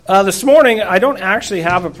This morning, I don't actually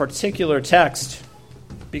have a particular text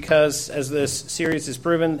because, as this series is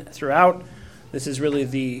proven throughout, this is really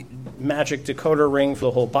the magic decoder ring for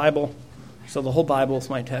the whole Bible. So the whole Bible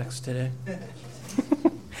is my text today.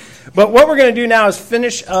 But what we're going to do now is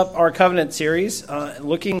finish up our covenant series,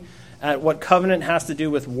 looking at what covenant has to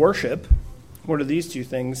do with worship. What are these two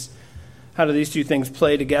things? How do these two things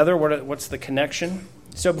play together? What's the connection?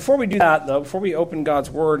 So before we do that, though, before we open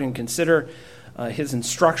God's Word and consider his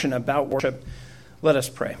instruction about worship, let us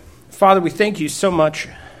pray. Father, we thank you so much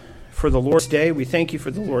for the Lord's Day. We thank you for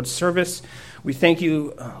the Lord's service. We thank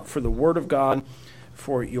you for the Word of God,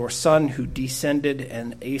 for your Son who descended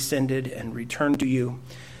and ascended and returned to you,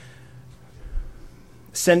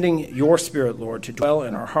 sending your Spirit, Lord, to dwell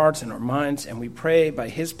in our hearts and our minds. And we pray by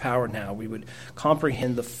his power now we would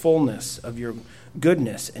comprehend the fullness of your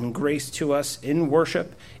goodness and grace to us in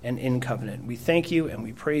worship and in covenant. We thank you and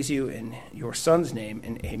we praise you in your Son's name,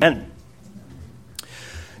 and amen.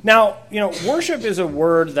 Now, worship is a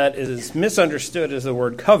word that is misunderstood as the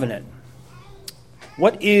word covenant.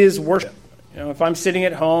 What is worship? If I'm sitting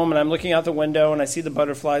at home and I'm looking out the window and I see the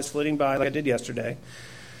butterflies flitting by like I did yesterday,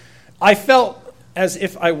 I felt as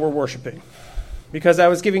if I were worshiping because I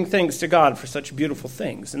was giving thanks to God for such beautiful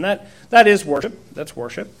things. And that is worship. That's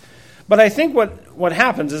worship. But I think what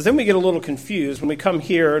happens is then we get a little confused when we come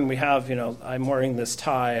here and we have, I'm wearing this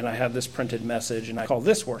tie and I have this printed message and I call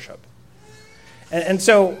this worship. And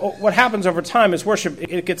so what happens over time is worship,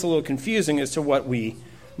 it gets a little confusing as to what we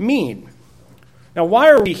mean. Now, why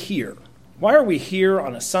are we here? Why are we here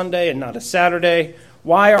on a Sunday and not a Saturday?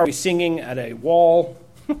 Why are we singing at a wall,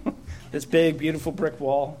 this big, beautiful brick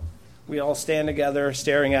wall? We all stand together,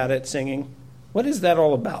 staring at it, singing. What is that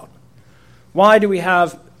all about? Why do we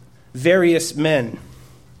have various men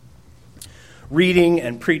reading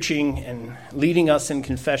and preaching and leading us in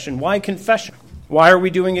confession? Why confession? Why are we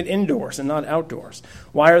doing it indoors and not outdoors?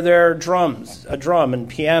 Why are there a drum and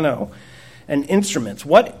piano and instruments?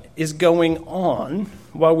 What is going on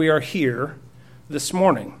while we are here this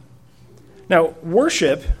morning? Now,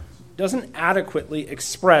 worship doesn't adequately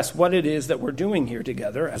express what it is that we're doing here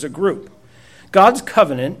together as a group. God's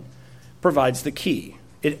covenant provides the key.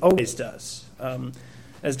 It always does.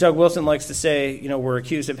 As Doug Wilson likes to say, we're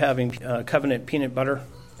accused of having covenant peanut butter.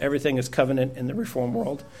 Everything is covenant in the Reformed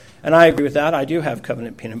world. And I agree with that. I do have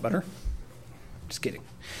covenant peanut butter. Just kidding.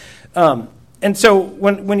 And so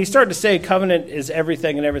when you start to say covenant is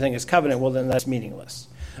everything and everything is covenant, well, then that's meaningless.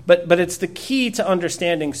 But it's the key to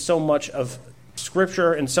understanding so much of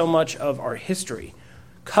Scripture and so much of our history.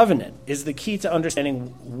 Covenant is the key to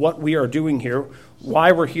understanding what we are doing here,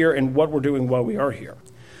 why we're here, and what we're doing while we are here.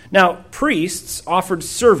 Now, priests offered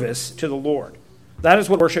service to the Lord. That is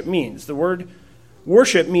what worship means. The word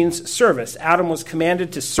worship means service. Adam was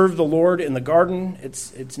commanded to serve the Lord in the garden.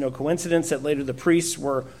 It's no coincidence that later the priests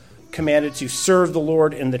were commanded to serve the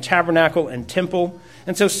Lord in the tabernacle and temple.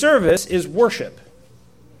 And so service is worship.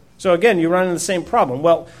 So again, you run into the same problem.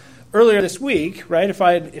 Well, earlier this week, right, if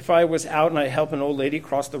I was out and I help an old lady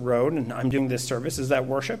cross the road and I'm doing this service, is that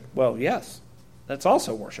worship? Well, yes. That's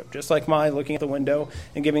also worship, just like my looking at the window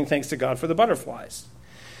and giving thanks to God for the butterflies.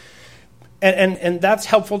 And that's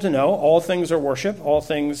helpful to know. All things are worship. All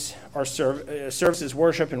things are service is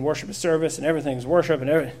worship, and worship is service, and everything is worship.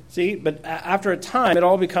 But after a time, it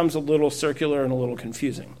all becomes a little circular and a little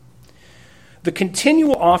confusing. The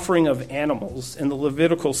continual offering of animals in the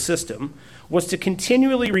Levitical system was to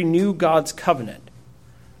continually renew God's covenant.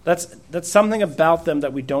 That's something about them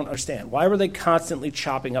that we don't understand. Why were they constantly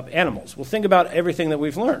chopping up animals? Well, think about everything that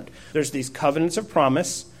we've learned. There's these covenants of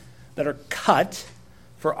promise that are cut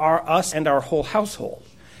for us and our whole household.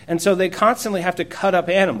 And so they constantly have to cut up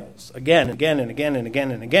animals again and again and again and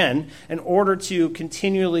again and again in order to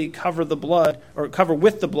continually cover the blood, or cover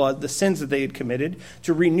with the blood the sins that they had committed,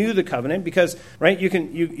 to renew the covenant. Because, right,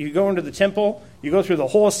 you go into the temple, you go through the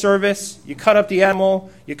whole service, you cut up the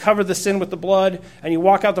animal, you cover the sin with the blood, and you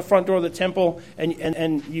walk out the front door of the temple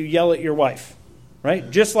and you yell at your wife. Right?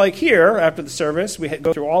 Just like here, after the service, we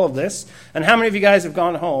go through all of this. And how many of you guys have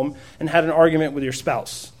gone home and had an argument with your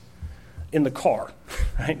spouse in the car?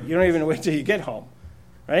 Right? You don't even wait till you get home.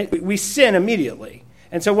 Right? We sin immediately.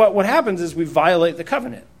 And so what happens is we violate the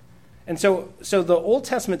covenant. And so the Old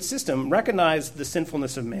Testament system recognized the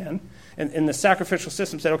sinfulness of man, and the sacrificial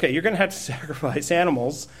system said, okay, you're going to have to sacrifice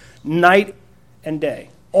animals night and day,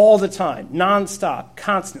 all the time, nonstop,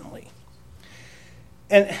 constantly.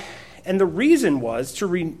 And the reason was to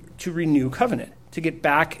renew covenant, to get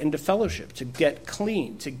back into fellowship, to get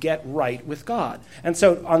clean, to get right with God. And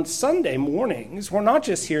so on Sunday mornings, we're not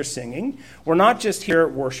just here singing. We're not just here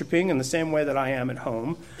worshiping in the same way that I am at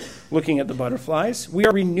home, looking at the butterflies. We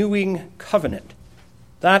are renewing covenant.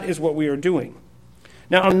 That is what we are doing.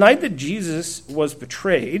 Now, on the night that Jesus was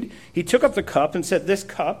betrayed, he took up the cup and said, this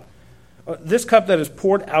cup that is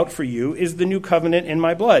poured out for you is the new covenant in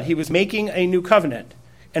my blood. He was making a new covenant.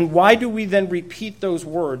 And why do we then repeat those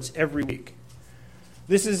words every week?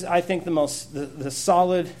 This is, I think, the most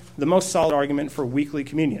solid argument for weekly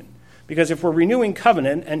communion. Because if we're renewing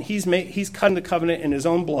covenant, and he's cutting the covenant in his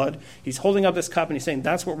own blood, he's holding up this cup and he's saying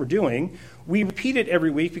that's what we're doing, we repeat it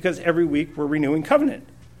every week because every week we're renewing covenant.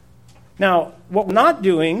 Now, what we're not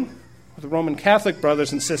doing, what the Roman Catholic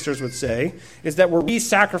brothers and sisters would say, is that we're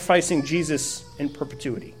re-sacrificing Jesus in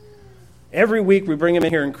perpetuity. Every week we bring him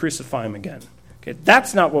in here and crucify him again. Okay,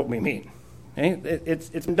 that's not what we mean. Okay? It's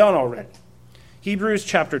been done already. Hebrews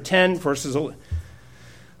chapter 10, verses 11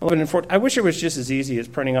 and 14. I wish it was just as easy as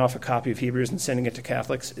printing off a copy of Hebrews and sending it to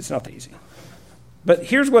Catholics. It's not that easy. But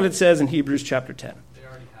here's what it says in Hebrews chapter 10. They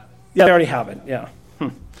already have it. Yeah, they already have it, yeah.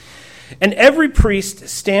 And every priest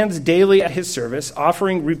stands daily at his service,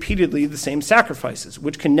 offering repeatedly the same sacrifices,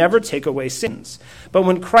 which can never take away sins. But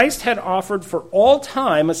when Christ had offered for all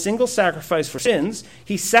time a single sacrifice for sins,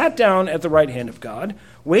 he sat down at the right hand of God,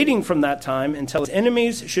 waiting from that time until his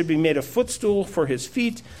enemies should be made a footstool for his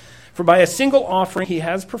feet. For by a single offering he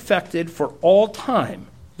has perfected for all time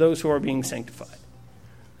those who are being sanctified.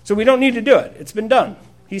 So we don't need to do it. It's been done.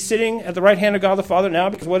 He's sitting at the right hand of God the Father now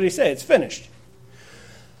because what did he say? It's finished.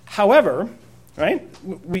 However, right,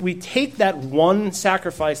 we take that one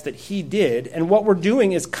sacrifice that he did, and what we're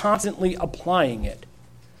doing is constantly applying it.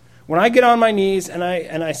 When I get on my knees and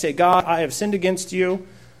I say, God, I have sinned against you,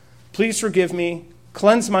 please forgive me,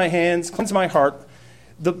 cleanse my hands, cleanse my heart,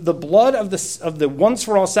 the blood of the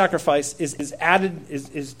once-for-all sacrifice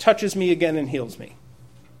is touches me again and heals me.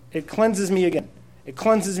 It cleanses me again. It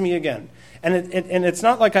cleanses me again. And it's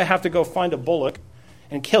not like I have to go find a bullock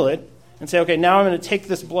and kill it and say, okay, now I'm going to take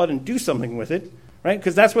this blood and do something with it, right?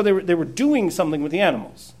 Because that's what they were doing something with the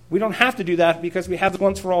animals. We don't have to do that because we have the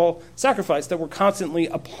once-for-all sacrifice that we're constantly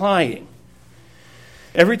applying.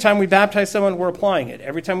 Every time we baptize someone, we're applying it.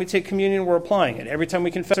 Every time we take communion, we're applying it. Every time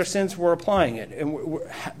we confess our sins, we're applying it.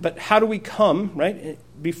 But how do we come, right,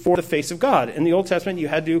 before the face of God? In the Old Testament, you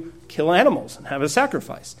had to kill animals and have a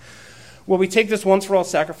sacrifice. Well, we take this once-for-all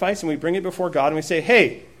sacrifice and we bring it before God and we say,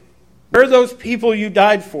 hey, where are those people you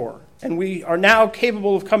died for? And we are now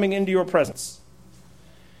capable of coming into your presence.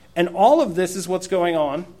 And all of this is what's going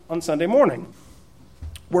on Sunday morning.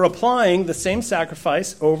 We're applying the same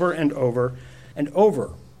sacrifice over and over and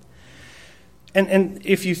over. And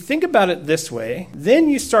if you think about it this way, then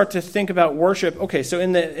you start to think about worship. Okay, so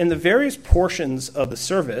in the various portions of the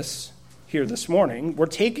service here this morning, we're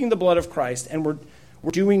taking the blood of Christ and we're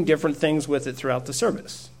doing different things with it throughout the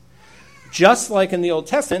service. Just like in the Old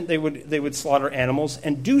Testament, they would slaughter animals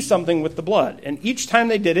and do something with the blood. And each time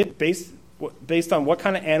they did it, based on what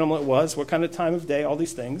kind of animal it was, what kind of time of day, all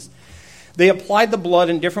these things, they applied the blood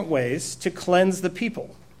in different ways to cleanse the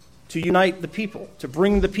people, to unite the people, to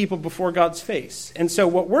bring the people before God's face. And so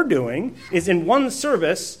what we're doing is in one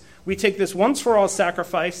service, we take this once-for-all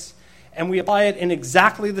sacrifice and we apply it in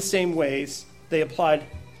exactly the same ways they applied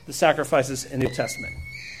the sacrifices in the Old Testament.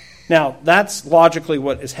 Now, that's logically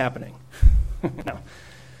what is happening. Now,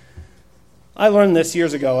 I learned this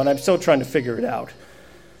years ago, and I'm still trying to figure it out,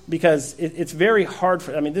 because it's very hard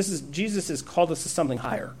for. Jesus has called us to something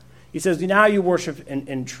higher. He says, now you worship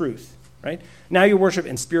in truth, right? Now you worship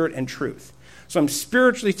in spirit and truth. So I'm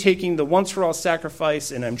spiritually taking the once-for-all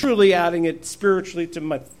sacrifice, and I'm truly adding it spiritually to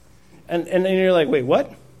my. And you're like, wait,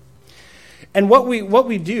 what? And what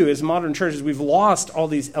we do as modern churches, we've lost all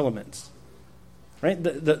these elements, right?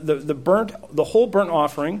 The whole burnt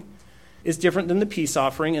offering is different than the peace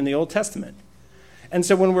offering in the Old Testament. And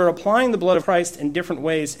so when we're applying the blood of Christ in different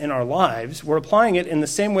ways in our lives, we're applying it in the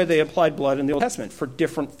same way they applied blood in the Old Testament for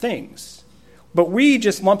different things. But we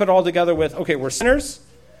just lump it all together with, okay, we're sinners,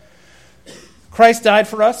 Christ died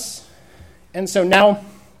for us, and so now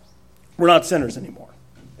we're not sinners anymore.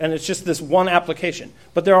 And it's just this one application.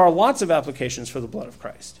 But there are lots of applications for the blood of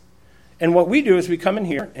Christ. And what we do is we come in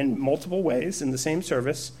here in multiple ways in the same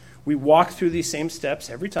service. We walk through these same steps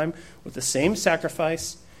every time with the same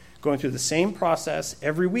sacrifice, going through the same process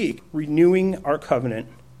every week, renewing our covenant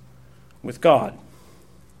with God.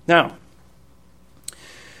 Now,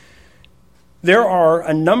 there are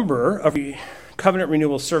a number of covenant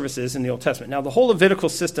renewal services in the Old Testament. Now, the whole Levitical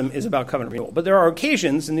system is about covenant renewal, but there are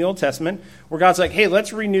occasions in the Old Testament where God's like, hey,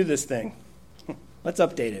 let's renew this thing. Let's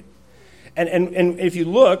update it. And if you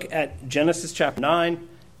look at Genesis chapter 9,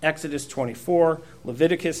 Exodus 24,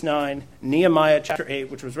 Leviticus 9, Nehemiah chapter 8,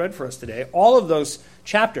 which was read for us today, all of those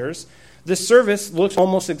chapters, this service looks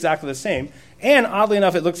almost exactly the same. And oddly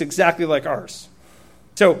enough, it looks exactly like ours.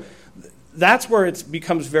 So that's where it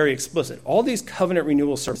becomes very explicit. All these covenant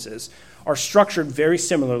renewal services are structured very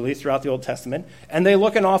similarly throughout the Old Testament, and they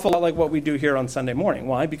look an awful lot like what we do here on Sunday morning.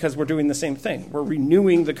 Why? Because we're doing the same thing. We're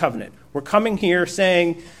renewing the covenant. We're coming here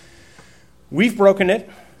saying, we've broken it,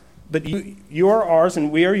 but you are ours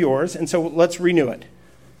and we are yours, and so let's renew it.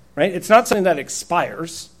 Right? It's not something that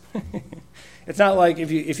expires. It's not like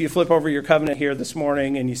if you flip over your covenant here this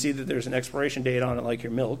morning and you see that there's an expiration date on it like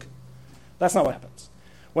your milk. That's not what happens.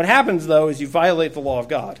 What happens, though, is you violate the law of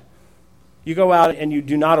God. You go out and you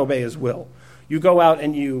do not obey his will. You go out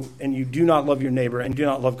and you do not love your neighbor and do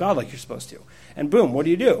not love God like you're supposed to. And boom, what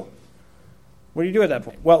do you do? What do you do at that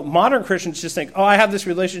point? Well, modern Christians just think, I have this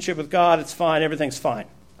relationship with God, it's fine, everything's fine.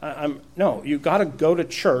 No, you've got to go to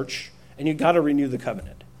church and you've got to renew the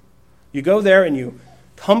covenant. You go there and you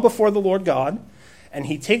come before the Lord God, and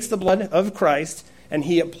he takes the blood of Christ and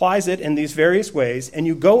he applies it in these various ways, and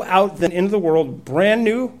you go out then into the world, brand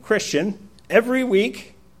new Christian, every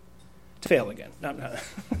week, to fail again. No.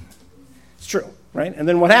 It's true, right? And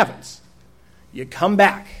then what happens? You come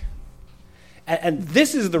back. And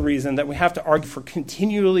this is the reason that we have to argue for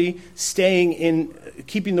continually staying in,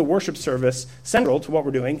 keeping the worship service central to what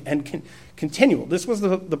we're doing and continual. This was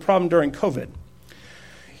the problem during COVID,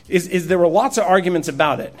 is there were lots of arguments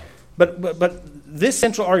about it. But this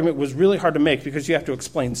central argument was really hard to make because you have to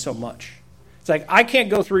explain so much. It's like, I can't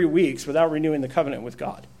go 3 weeks without renewing the covenant with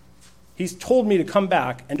God. He's told me to come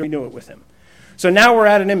back and renew it with him. So now we're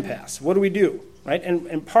at an impasse. What do we do? Right?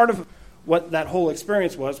 And part of what that whole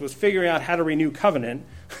experience was figuring out how to renew covenant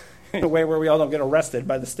in a way where we all don't get arrested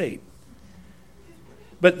by the state.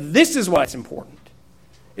 But this is why it's important.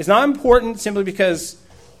 It's not important simply because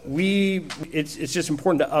it's just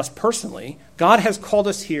important to us personally. God has called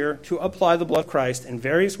us here to apply the blood of Christ in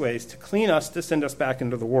various ways to clean us, to send us back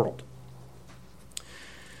into the world.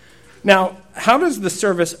 Now, how does the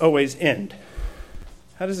service always end?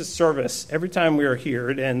 How does the service, every time we are here,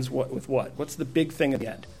 it ends with what? What's the big thing at the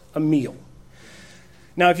end? A meal.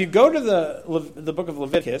 Now, if you go to the book of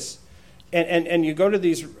Leviticus and you go to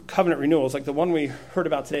these covenant renewals, like the one we heard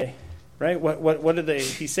about today, right? What did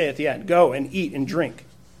he say at the end? Go and eat and drink.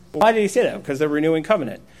 Why did he say that? Because they're renewing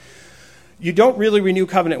covenant. You don't really renew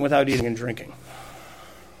covenant without eating and drinking.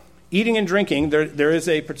 Eating and drinking, there is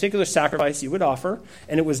a particular sacrifice you would offer,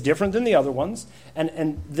 and it was different than the other ones.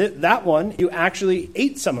 And that one, you actually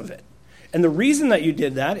ate some of it. And the reason that you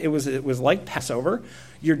did that, it was like Passover.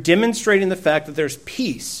 You're demonstrating the fact that there's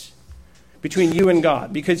peace between you and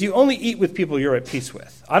God, because you only eat with people you're at peace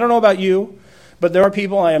with. I don't know about you, but there are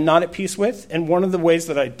people I am not at peace with, and one of the ways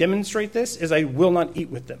that I demonstrate this is I will not eat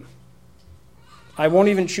with them. I won't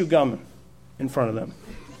even chew gum in front of them.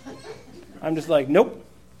 I'm just like, nope,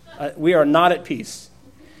 we are not at peace.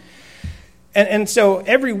 And so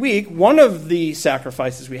every week, one of the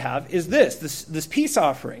sacrifices we have is this peace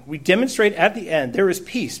offering. We demonstrate at the end there is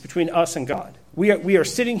peace between us and God. We are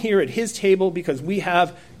sitting here at his table because we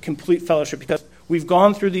have complete fellowship, because we've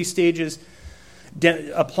gone through these stages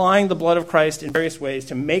applying the blood of Christ in various ways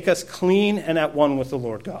to make us clean and at one with the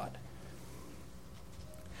Lord God.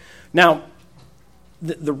 Now,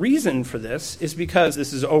 the reason for this is because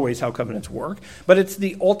this is always how covenants work, but it's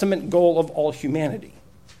the ultimate goal of all humanity.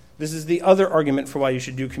 This is the other argument for why you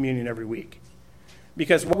should do communion every week.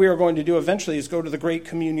 Because what we are going to do eventually is go to the great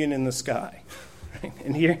communion in the sky. Right?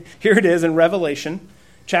 And here it is in Revelation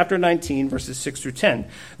chapter 19, verses 6 through 10.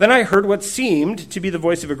 Then I heard what seemed to be the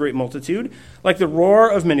voice of a great multitude, like the roar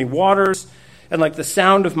of many waters, and like the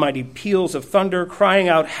sound of mighty peals of thunder, crying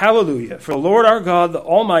out, Hallelujah! For the Lord our God, the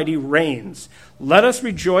Almighty, reigns. Let us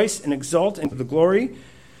rejoice and exult in the glory.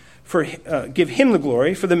 Give him the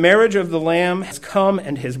glory, for the marriage of the Lamb has come,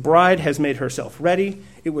 and his bride has made herself ready.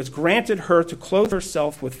 It was granted her to clothe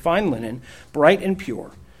herself with fine linen, bright and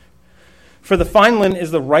pure. For the fine linen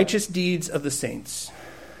is the righteous deeds of the saints.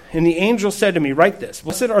 And the angel said to me, Write this,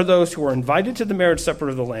 Blessed are those who are invited to the marriage supper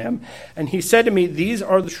of the Lamb. And he said to me, These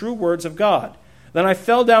are the true words of God. Then I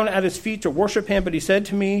fell down at his feet to worship him, but he said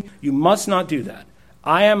to me, You must not do that.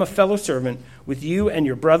 I am a fellow servant with you and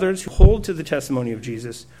your brothers who hold to the testimony of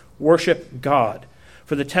Jesus. Worship God,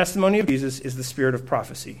 for the testimony of Jesus is the spirit of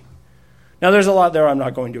prophecy. Now, there's a lot there I'm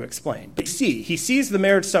not going to explain. But he sees the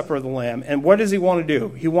marriage supper of the Lamb, and what does he want to do?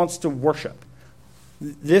 He wants to worship.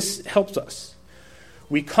 This helps us.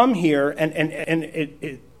 We come here,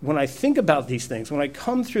 and when I think about these things, when I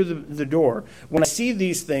come through the door, when I see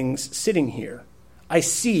these things sitting here, I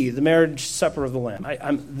see the marriage supper of the Lamb.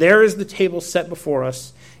 There is the table set before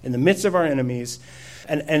us in the midst of our enemies,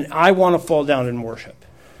 and I want to fall down and worship.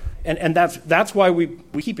 And that's why we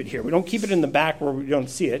keep it here. We don't keep it in the back where we don't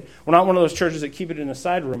see it. We're not one of those churches that keep it in a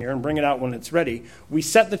side room here and bring it out when it's ready. We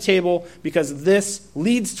set the table because this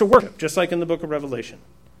leads to worship, just like in the book of Revelation.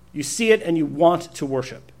 You see it and you want to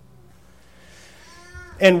worship.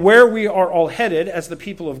 And where we are all headed as the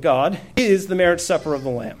people of God is the marriage supper of the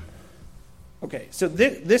Lamb. Okay, so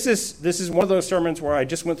this is one of those sermons where I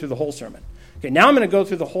just went through the whole sermon. Okay, now I'm going to go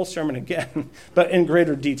through the whole sermon again, but in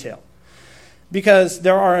greater detail. Because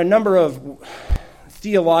there are a number of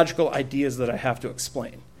theological ideas that I have to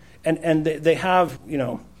explain. And they have,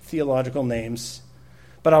 theological names,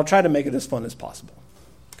 but I'll try to make it as fun as possible.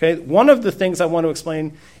 Okay, one of the things I want to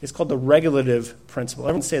explain is called the regulative principle.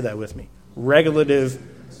 Everyone say that with me. Regulative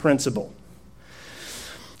principle.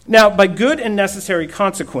 Now, by good and necessary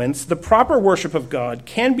consequence, the proper worship of God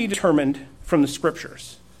can be determined from the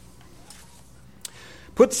Scriptures.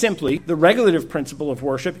 Put simply, the regulative principle of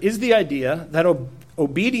worship is the idea that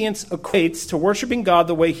obedience equates to worshiping God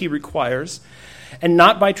the way he requires and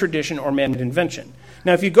not by tradition or man-made invention.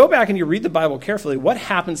 Now, if you go back and you read the Bible carefully, what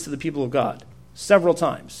happens to the people of God? Several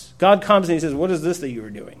times. God comes and he says, what is this that you are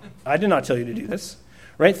doing? I did not tell you to do this.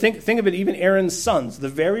 Right? Think of it, even Aaron's sons, the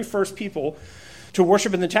very first people to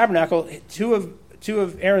worship in the tabernacle, two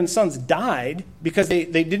of Aaron's sons died because they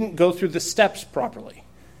didn't go through the steps properly.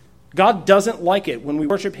 God doesn't like it when we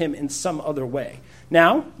worship him in some other way.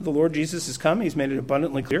 Now, the Lord Jesus has come. He's made it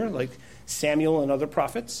abundantly clear, like Samuel and other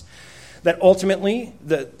prophets, that ultimately,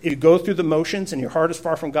 if you go through the motions and your heart is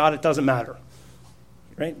far from God, it doesn't matter.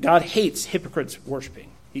 Right? God hates hypocrites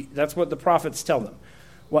worshiping. That's what the prophets tell them.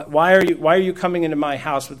 Why are you coming into my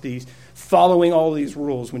house with these, following all these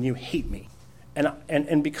rules when you hate me?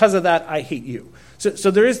 And because of that, I hate you.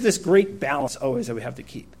 So there is this great balance always that we have to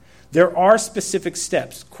keep. There are specific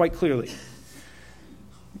steps, quite clearly.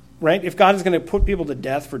 Right? If God is going to put people to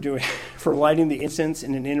death for lighting the incense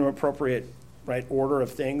in an inappropriate order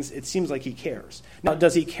of things, it seems like he cares. Now,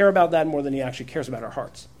 does he care about that more than he actually cares about our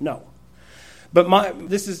hearts? No. But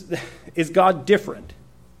is God different?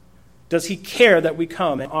 Does he care that we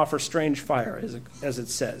come and offer strange fire, as it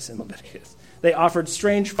says in Leviticus? They offered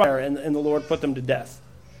strange fire, and the Lord put them to death.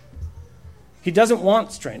 He doesn't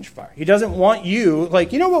want strange fire. He doesn't want you,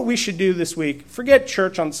 you know what we should do this week? Forget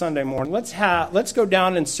church on Sunday morning. Let's go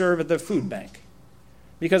down and serve at the food bank.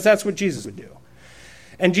 Because that's what Jesus would do.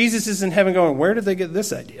 And Jesus is in heaven going, where did they get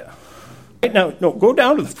this idea? No, go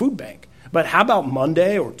down to the food bank. But how about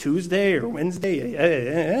Monday or Tuesday or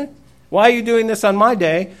Wednesday? Why are you doing this on my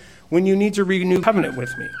day when you need to renew covenant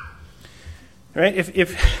with me? Right?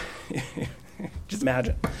 If just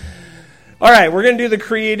imagine. All right, we're going to do the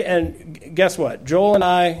creed, and guess what? Joel and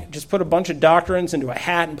I just put a bunch of doctrines into a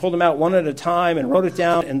hat and pulled them out one at a time and wrote it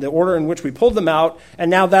down in the order in which we pulled them out, and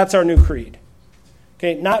now that's our new creed.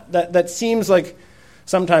 Okay, not that seems like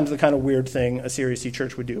sometimes the kind of weird thing a Series C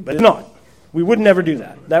church would do, but it's not. We would never do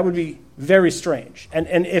that. That would be very strange. And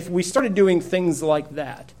if we started doing things like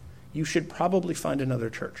that, you should probably find another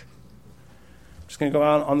church. I'm just going to go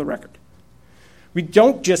out on the record. We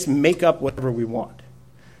don't just make up whatever we want.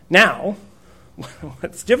 Now,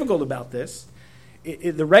 what's difficult about this,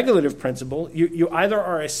 the regulative principle, you either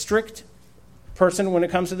are a strict person when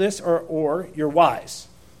it comes to this or you're wise.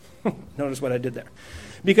 Notice what I did there.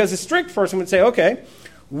 Because a strict person would say, okay,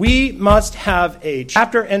 we must have a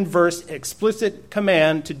chapter and verse explicit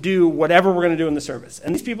command to do whatever we're going to do in the service.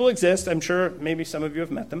 And these people exist. I'm sure maybe some of you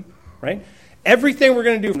have met them, right? Everything we're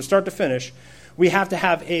going to do from start to finish, you have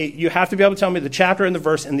to be able to tell me the chapter and the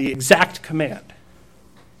verse and the exact command.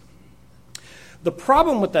 The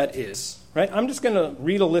problem with that is, right, I'm just going to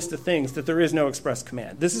read a list of things that there is no express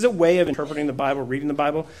command. This is a way of interpreting the Bible, reading the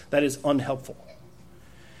Bible, that is unhelpful.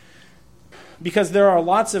 Because there are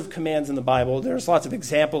lots of commands in the Bible, there's lots of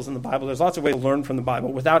examples in the Bible, there's lots of ways to learn from the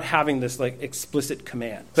Bible without having this explicit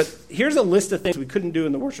command. But here's a list of things we couldn't do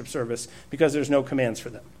in the worship service because there's no commands for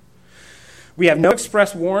them. We have no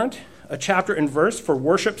express warrant, a chapter and verse for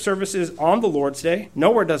worship services on the Lord's Day.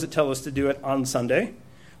 Nowhere does it tell us to do it on Sunday.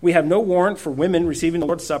 We have no warrant for women receiving the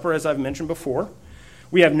Lord's Supper, as I've mentioned before.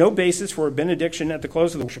 We have no basis for a benediction at the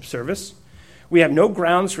close of the worship service. We have no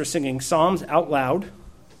grounds for singing psalms out loud.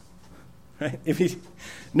 Right?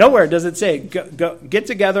 Nowhere does it say, get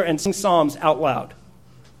together and sing psalms out loud.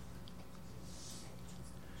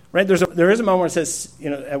 Right? There is a moment where it says,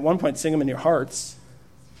 at one point, sing them in your hearts.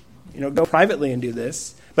 Go privately and do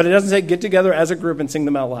this. But it doesn't say, get together as a group and sing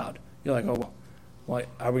them out loud. You're like, well,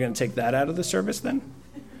 are we going to take that out of the service then?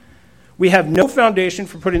 We have no foundation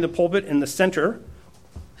for putting the pulpit in the center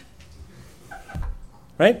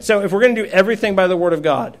right? So if we're going to do everything by the Word of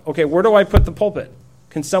God, okay, where do I put the pulpit?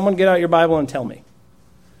 Can someone get out your Bible and tell me?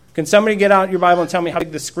 Can somebody get out your Bible and tell me how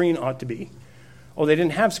big the screen ought to be? Oh, they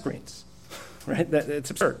didn't have screens, right?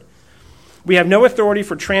 It's absurd. We have no authority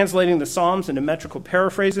for translating the Psalms into metrical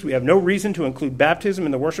paraphrases. We have no reason to include baptism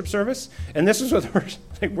in the worship service. And this is what,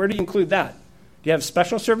 like, where do you include that? Do you have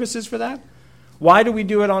special services for that? Why do we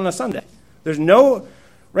do it on a Sunday? There's no,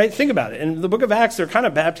 right? Think about it. In the book of Acts, they're kind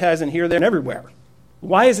of baptizing here, there, and everywhere.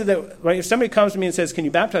 Why is it that, right, if somebody comes to me and says, can you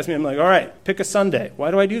baptize me? I'm like, all right, pick a Sunday. Why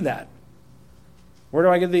do I do that? Where do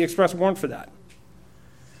I get the express warrant for that?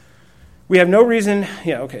 We have no reason,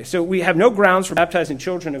 so we have no grounds for baptizing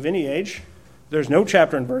children of any age. There's no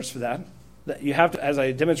chapter and verse for that. You have to, as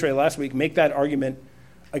I demonstrated last week, make that argument,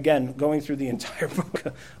 again, going through the entire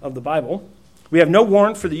book of the Bible. We have no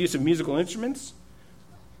warrant for the use of musical instruments.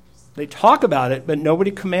 They talk about it, but nobody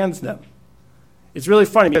commands them. It's really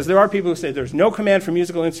funny because there are people who say there's no command for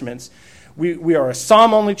musical instruments. We are a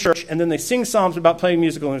psalm-only church, and then they sing psalms about playing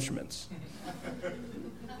musical instruments.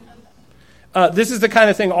 This is the kind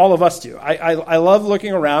of thing all of us do. I love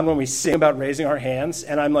looking around when we sing about raising our hands,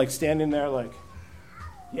 and I'm like standing there like,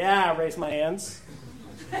 yeah, raise my hands.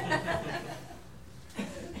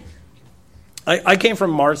 I came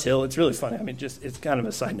from Mars Hill. It's really funny. I mean, it's kind of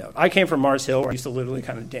a side note. I came from Mars Hill where I used to literally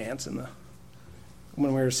kind of dance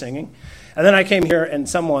when we were singing. And then I came here, and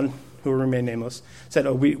someone, who will remain nameless, said,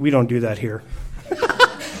 oh, we don't do that here.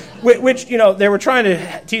 Which, they were trying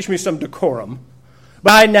to teach me some decorum.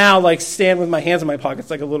 But I now, stand with my hands in my pockets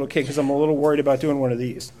like a little kid because I'm a little worried about doing one of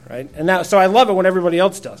these, right? And now, so I love it when everybody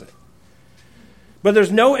else does it. But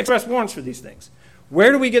there's no express warrants for these things.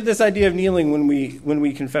 Where do we get this idea of kneeling when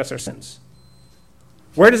we confess our sins?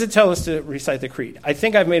 Where does it tell us to recite the creed? I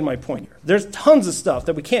think I've made my point here. There's tons of stuff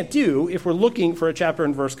that we can't do if we're looking for a chapter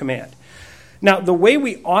and verse command. Now, the way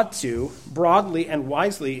we ought to broadly and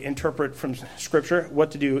wisely interpret from Scripture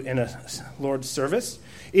what to do in a Lord's service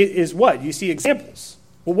is what? You see examples.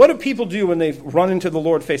 Well, what do people do when they run into the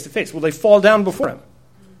Lord face to face? Well, they fall down before him.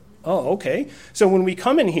 Oh, okay. So when we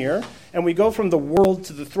come in here and we go from the world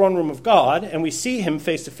to the throne room of God and we see him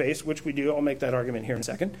face to face, which we do, I'll make that argument here in a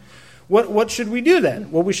second, what should we do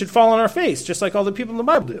then? Well, we should fall on our face, just like all the people in the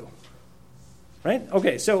Bible do. Right?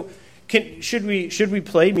 Okay, so should we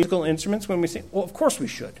play musical instruments when we sing? Well, of course we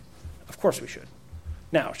should. Of course we should.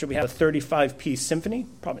 Now, should we have a 35-piece symphony?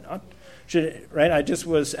 Probably not. Right? I just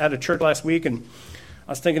was at a church last week, and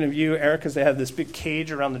I was thinking of you, Eric, because they have this big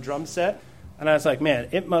cage around the drum set. And I was like, man,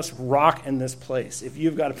 it must rock in this place if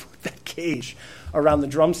you've got to put that cage around the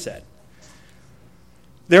drum set.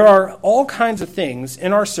 There are all kinds of things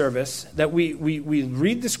in our service that we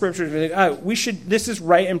read the scriptures and we think, this is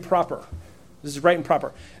right and proper. This is right and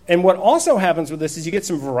proper. And what also happens with this is you get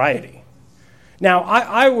some variety. Now,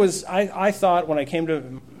 I thought when I came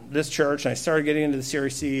to this church and I started getting into the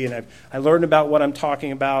CRC and I learned about what I'm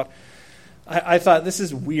talking about, I thought this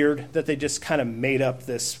is weird that they just kind of made up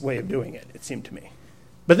this way of doing it, it seemed to me.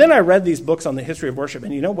 But then I read these books on the history of worship,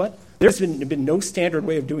 and you know what? There's been no standard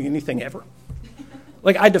way of doing anything ever.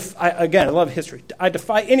 I love history. I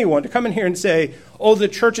defy anyone to come in here and say, oh, the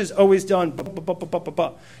church has always done blah, blah, blah, blah, blah,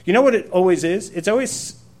 blah. You know what it always is? It's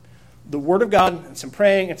always the Word of God and some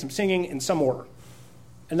praying and some singing in some order.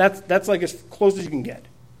 And that's like as close as you can get.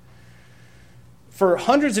 For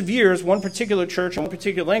hundreds of years, one particular church and one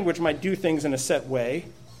particular language might do things in a set way.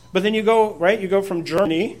 But then you go from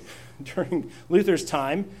Germany during Luther's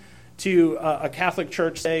time to a Catholic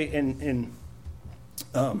church, say, in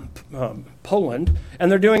Poland,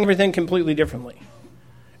 and they're doing everything completely differently.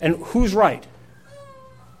 And who's right?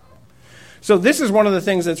 So this is one of the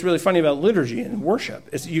things that's really funny about liturgy and worship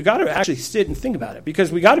is you got to actually sit and think about it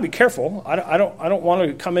because we got to be careful. I don't want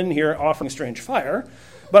to come in here offering strange fire,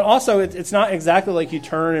 but also it's not exactly like you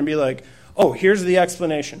turn and be like, oh, here's the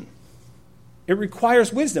explanation. It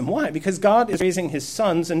requires wisdom. Why? Because God is raising his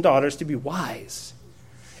sons and daughters to be wise.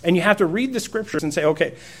 And you have to read the scriptures and say,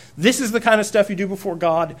 okay, this is the kind of stuff you do before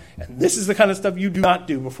God, and this is the kind of stuff you do not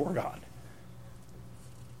do before God.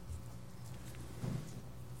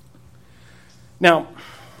 Now,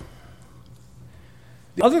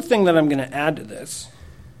 the other thing that I'm going to add to this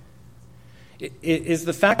is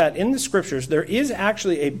the fact that in the scriptures, there is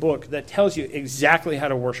actually a book that tells you exactly how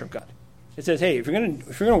to worship God. It says, hey, if you're going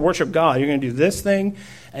to worship God, you're going to do this thing,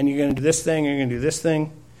 and you're going to do this thing, and you're going to do this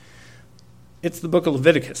thing. It's the book of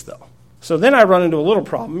Leviticus, though. So then I run into a little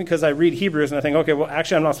problem because I read Hebrews and I think, okay, well,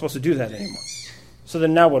 actually, I'm not supposed to do that anymore. So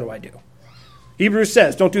then now what do I do? Hebrews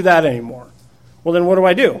says, don't do that anymore. Well, then what do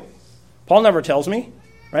I do? Paul never tells me,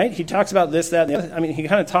 right? He talks about this, that, and the other. I mean, he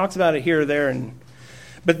kind of talks about it here or there.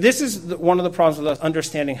 But this is one of the problems with us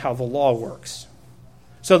understanding how the law works.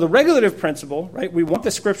 So the regulative principle, right, we want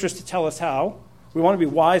the scriptures to tell us how. We want to be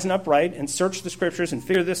wise and upright and search the scriptures and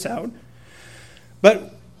figure this out.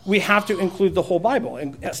 But we have to include the whole Bible,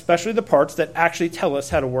 and especially the parts that actually tell us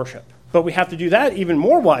how to worship. But we have to do that even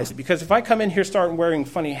more wisely, because if I come in here start wearing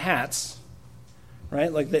funny hats,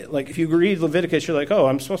 right, like if you read Leviticus, you're like, oh,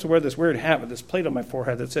 I'm supposed to wear this weird hat with this plate on my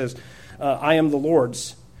forehead that says, I am the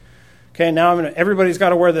Lord's. Okay, now everybody's got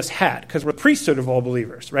to wear this hat because we're the priesthood of all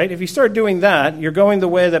believers, right? If you start doing that, you're going the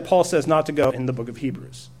way that Paul says not to go in the book of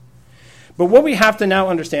Hebrews. But what we have to now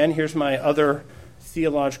understand, here's my other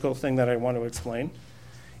theological thing that I want to explain,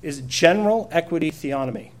 is general equity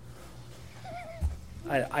theonomy.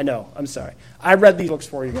 I know, I'm sorry. I read these books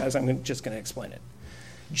for you guys. I'm just going to explain it.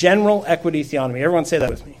 General equity theonomy. Everyone say that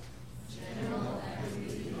with me. General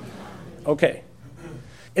equity theonomy. Okay.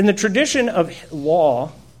 In the tradition of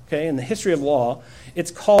law, okay, in the history of law,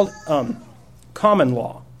 it's called common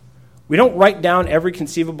law. We don't write down every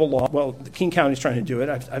conceivable law. Well, King County's trying to do it.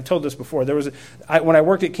 I've told this before. When I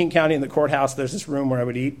worked at King County in the courthouse, there's this room where I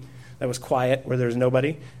would eat that was quiet, where there's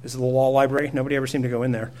nobody. This is the law library. Nobody ever seemed to go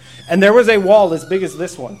in there. And there was a wall as big as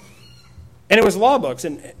this one. And it was law books.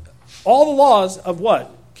 And all the laws of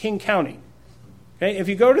what? King County. Okay? If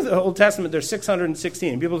you go to the Old Testament, there's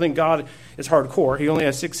 616. People think God is hardcore. He only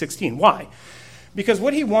has 616. Why? Because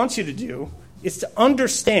what he wants you to do is to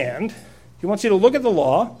understand. He wants you to look at the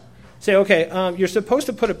law, say, okay, you're supposed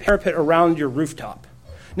to put a parapet around your rooftop.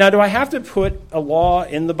 Now, do I have to put a law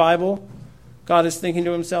in the Bible? God is thinking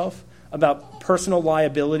to himself about personal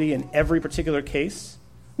liability in every particular case?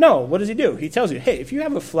 No. What does he do? He tells you, hey, if you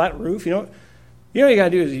have a flat roof, you know what you got to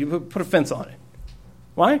do is you put a fence on it.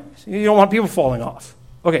 Why? You don't want people falling off.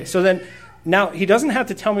 Okay, so then now he doesn't have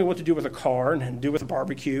to tell me what to do with a car and do with a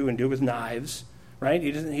barbecue and do with knives, right?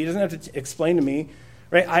 He doesn't have to explain to me,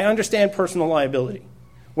 right? I understand personal liability.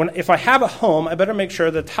 If I have a home, I better make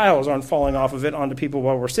sure the tiles aren't falling off of it onto people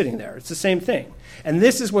while we're sitting there. It's the same thing. And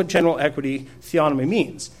this is what general equity theonomy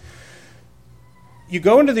means. You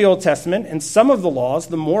go into the Old Testament, and some of the laws,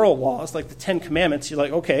 the moral laws, like the Ten Commandments, you're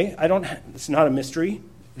like, okay, it's not a mystery.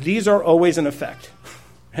 These are always in effect.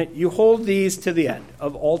 Right? You hold these to the end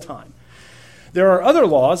of all time. There are other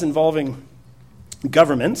laws involving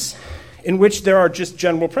governments in which there are just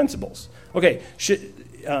general principles. Okay,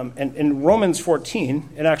 and in Romans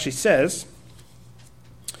 14, it actually says,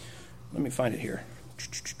 let me find it here.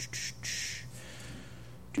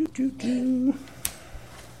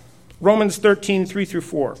 Romans 13, 3 through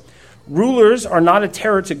 4. Rulers are not a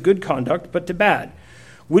terror to good conduct, but to bad.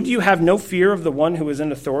 Would you have no fear of the one who is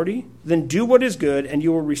in authority? Then do what is good, and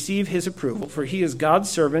you will receive his approval, for he is God's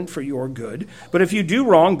servant for your good. But if you do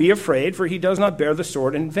wrong, be afraid, for he does not bear the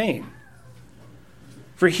sword in vain.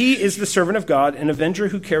 For he is the servant of God, an avenger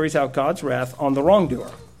who carries out God's wrath on the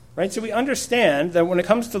wrongdoer. Right? So we understand that when it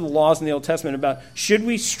comes to the laws in the Old Testament about should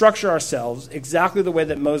we structure ourselves exactly the way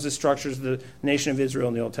that Moses structures the nation of Israel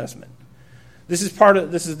in the Old Testament. This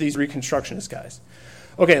is these Reconstructionist guys.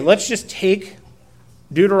 Okay, let's just take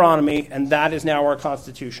Deuteronomy, and that is now our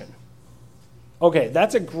Constitution. Okay,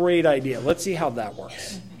 that's a great idea. Let's see how that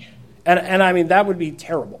works. And I mean, that would be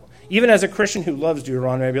terrible. Even as a Christian who loves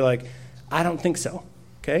Deuteronomy, I'd be like, I don't think so.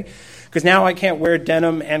 Okay? Because now I can't wear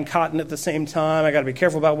denim and cotton at the same time. I got to be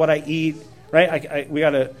careful about what I eat, right? We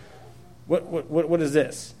got to. What is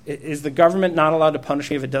this? Is the government not allowed to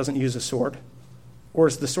punish me if it doesn't use a sword, or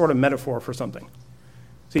is the sword a metaphor for something?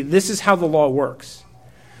 See, this is how the law works.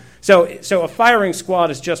 So a firing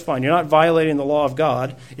squad is just fine. You're not violating the law of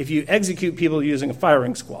God if you execute people using a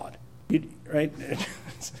firing squad, right?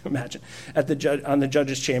 Imagine on the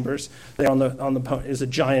judge's chambers, there on the is a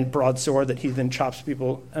giant broadsword that he then chops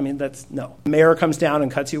people. I mean, no. The mayor comes down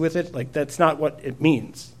and cuts you with it. Like, that's not what it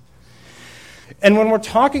means. And when we're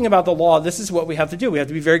talking about the law, this is what we have to do. We have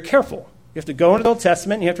to be very careful. You have to go into the Old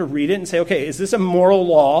Testament and you have to read it and say, okay, is this a moral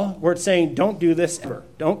law where it's saying don't do this ever?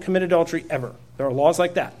 Don't commit adultery ever. There are laws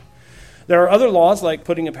like that. There are other laws like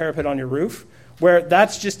putting a parapet on your roof where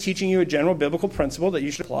that's just teaching you a general biblical principle that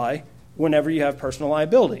you should apply whenever you have personal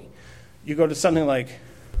liability. You go to something like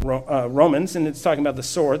Romans, and it's talking about the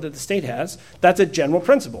sword that the state has. That's a general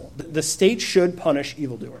principle. The state should punish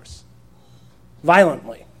evildoers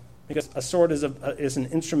violently, because a sword is an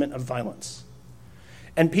instrument of violence.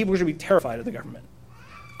 And people should be terrified of the government.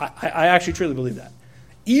 I actually truly believe that.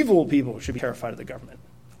 Evil people should be terrified of the government.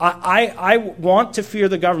 I want to fear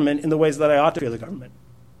the government in the ways that I ought to fear the government.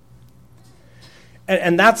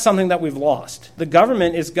 And that's something that we've lost. The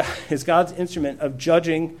government is God's instrument of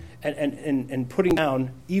judging and putting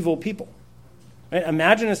down evil people. Right?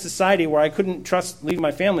 Imagine a society where I couldn't trust leaving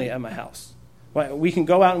my family at my house. We can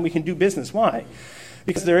go out and we can do business. Why?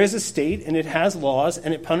 Because there is a state, and it has laws,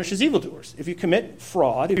 and it punishes evildoers. If you commit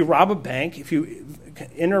fraud, if you rob a bank, if you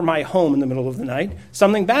enter my home in the middle of the night,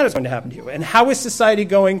 something bad is going to happen to you. And how is society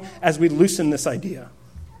going as we loosen this idea?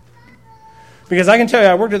 Because I can tell you,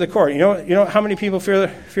 I worked at the court. You know how many people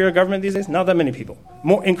fear government these days? Not that many people.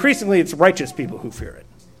 Increasingly, it's righteous people who fear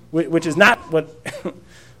it, which is not what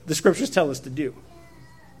the scriptures tell us to do.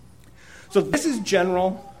 So this is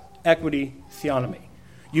general equity theonomy.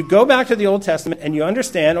 You go back to the Old Testament and you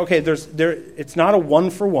understand, okay, it's not a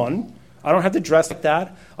one-for-one. I don't have to dress like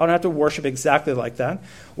that. I don't have to worship exactly like that.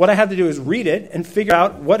 What I have to do is read it and figure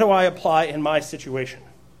out, what do I apply in my situation?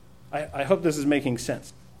 I hope this is making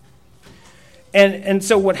sense. And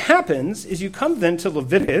so what happens is you come then to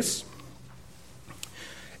Leviticus,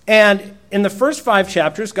 and in the first 5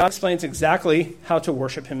 chapters, God explains exactly how to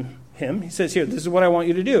worship him. He says here, this is what I want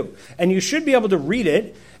you to do. And you should be able to read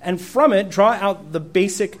it, and from it, draw out the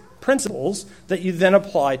basic principles that you then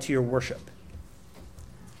apply to your worship.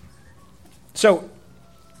 So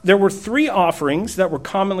there were 3 offerings that were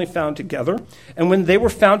commonly found together, and when they were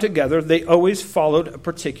found together, they always followed a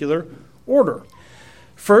particular order.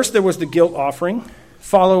 First, there was the guilt offering.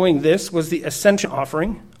 Following this was the ascension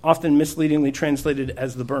offering, often misleadingly translated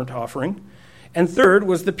as the burnt offering. And third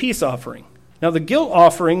was the peace offering. Now, the guilt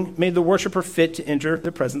offering made the worshiper fit to enter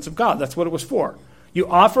the presence of God. That's what it was for. You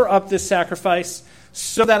offer up this sacrifice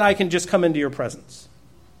so that I can just come into your presence.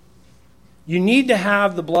 You need to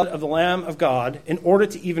have the blood of the Lamb of God in order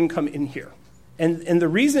to even come in here. And the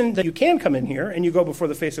reason that you can come in here and you go before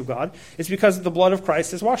the face of God is because the blood of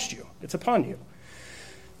Christ has washed you. It's upon you.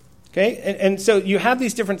 Okay, and so you have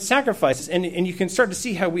these different sacrifices, and you can start to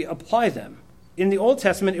see how we apply them. In the Old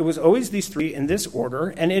Testament, it was always these 3 in this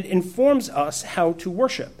order, and it informs us how to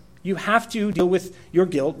worship. You have to deal with your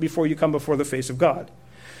guilt before you come before the face of God.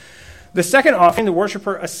 The second offering, the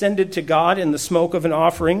worshiper ascended to God in the smoke of an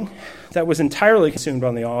offering that was entirely consumed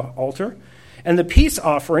on the altar. And the peace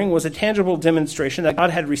offering was a tangible demonstration that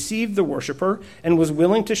God had received the worshiper and was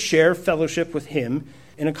willing to share fellowship with him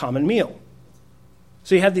in a common meal.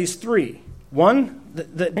 So you have these 3. One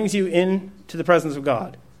that brings you into the presence of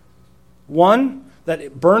God. One that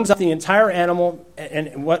it burns up the entire animal,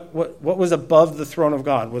 and what was above the throne of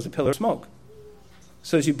God was a pillar of smoke.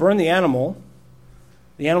 So as you burn the animal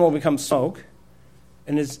becomes smoke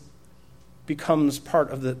and becomes part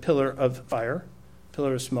of the pillar of fire,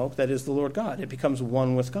 pillar of smoke, that is the Lord God. It becomes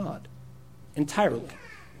one with God entirely.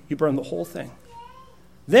 You burn the whole thing.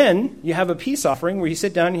 Then you have a peace offering where you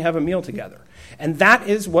sit down and you have a meal together. And that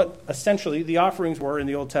is what essentially the offerings were in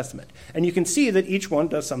the Old Testament. And you can see that each one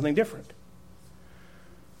does something different.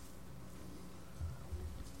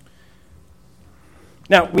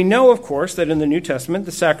 Now, we know, of course, that in the New Testament,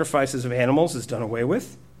 the sacrifices of animals is done away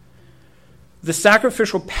with. The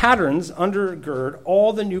sacrificial patterns undergird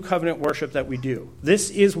all the new covenant worship that we do. This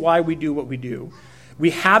is why we do what we do. We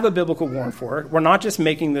have a biblical warrant for it. We're not just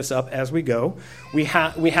making this up as we go. We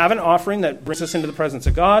have an offering that brings us into the presence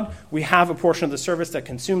of God. We have a portion of the service that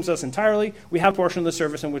consumes us entirely. We have a portion of the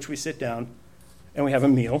service in which we sit down and we have a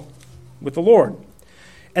meal with the Lord.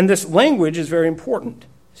 And this language is very important.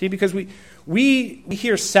 See, because we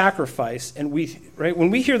hear sacrifice, and when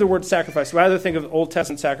we hear the word sacrifice, we either think of Old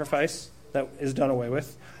Testament sacrifice that is done away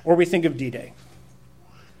with, or we think of D-Day.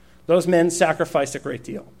 Those men sacrificed a great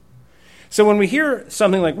deal. So when we hear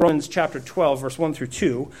something like Romans chapter 12, verse 1 through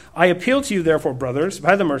 2, I appeal to you, therefore, brothers,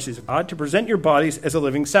 by the mercies of God, to present your bodies as a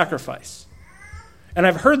living sacrifice. And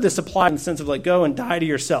I've heard this applied in the sense of go and die to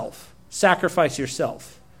yourself. Sacrifice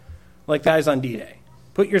yourself, like guys on D-Day.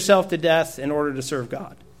 Put yourself to death in order to serve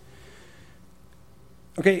God.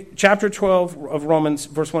 Okay, chapter 12 of Romans,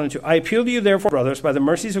 verse 1 and 2. I appeal to you, therefore, brothers, by the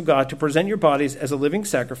mercies of God, to present your bodies as a living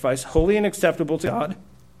sacrifice, holy and acceptable to God,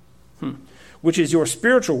 which is your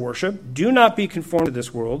spiritual worship. Do not be conformed to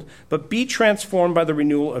this world, but be transformed by the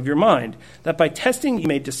renewal of your mind, that by testing you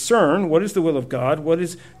may discern what is the will of God, what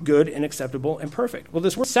is good and acceptable and perfect. Well,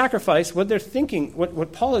 this word sacrifice, what they're thinking,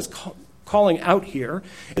 what Paul is calling out here,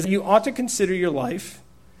 is that you ought to consider your life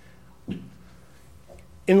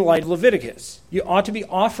in light of Leviticus. You ought to be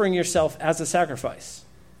offering yourself as a sacrifice.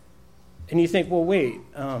 And you think, well, wait,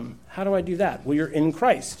 how do I do that? Well, you're in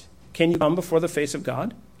Christ. Can you come before the face of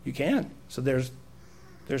God? You can. So there's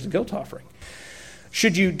a guilt offering.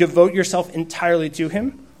 Should you devote yourself entirely to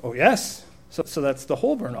him? Oh, yes. So that's the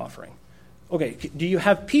whole burnt offering. Okay, do you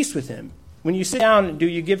have peace with him? When you sit down, do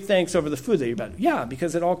you give thanks over the food that you're about? Yeah,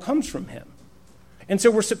 because it all comes from him. And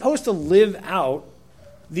so we're supposed to live out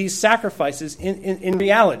these sacrifices in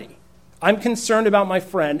reality. I'm concerned about my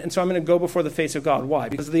friend, and so I'm going to go before the face of God. Why?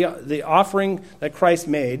 Because the offering that Christ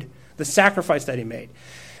made, the sacrifice that he made.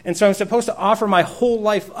 And so I'm supposed to offer my whole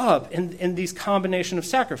life up in these combination of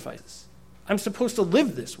sacrifices. I'm supposed to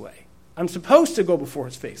live this way. I'm supposed to go before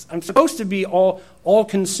his face. I'm supposed to be all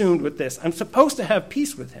consumed with this. I'm supposed to have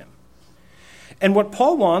peace with him. And what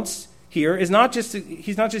Paul wants here is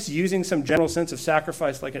he's not just using some general sense of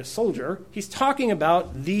sacrifice like a soldier. He's talking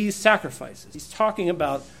about these sacrifices. He's talking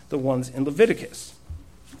about the ones in Leviticus.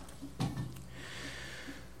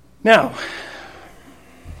 Now,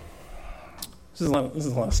 this is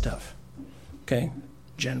a lot of stuff. Okay?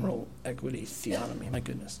 General equity theonomy, my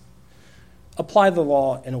goodness. Apply the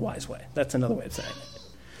law in a wise way. That's another way of saying it.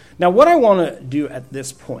 Now, what I want to do at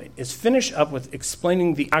this point is finish up with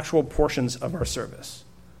explaining the actual portions of our service.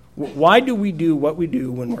 Why do we do what we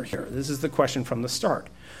do when we're here? This is the question from the start.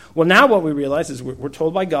 Well, now what we realize is we're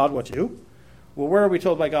told by God what to do. Well, where are we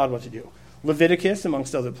told by God what to do? Leviticus,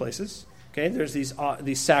 amongst other places. Okay, there's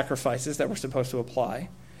these sacrifices that we're supposed to apply,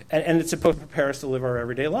 and it's supposed to prepare us to live our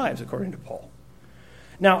everyday lives, according to Paul.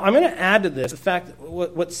 Now, I'm going to add to this the fact that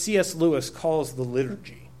what C.S. Lewis calls the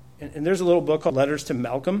liturgy. And there's a little book called Letters to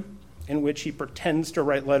Malcolm, in which he pretends to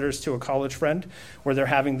write letters to a college friend where they're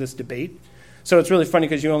having this debate. So it's really funny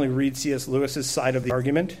because you only read C.S. Lewis's side of the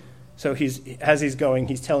argument. So as he's going,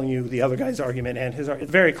 he's telling you the other guy's argument and his argument. It's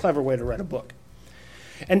a very clever way to write a book.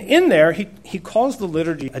 And in there, he calls the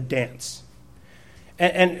liturgy a dance.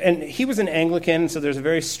 And he was an Anglican, so there's a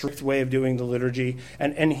very strict way of doing the liturgy.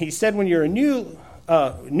 And he said when you're new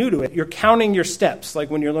to it, you're counting your steps,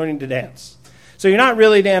 like when you're learning to dance. So you're not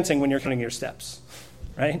really dancing when you're counting your steps,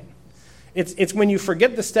 right? It's when you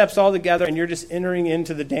forget the steps altogether and you're just entering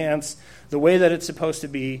into the dance the way that it's supposed to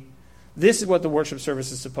be. This is what the worship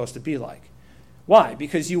service is supposed to be like. Why?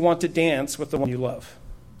 Because you want to dance with the one you love.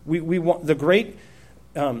 We want the great,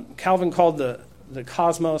 Calvin called the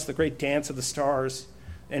cosmos, the great dance of the stars.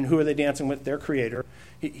 And who are they dancing with? Their creator.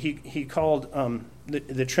 He called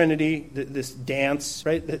the Trinity this dance,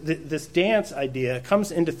 right? This dance idea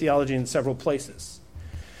comes into theology in several places.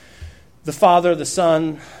 The Father, the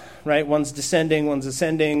Son, right? One's descending, one's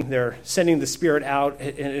ascending. They're sending the Spirit out.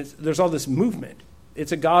 And there's all this movement.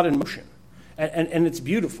 It's a God in motion. And it's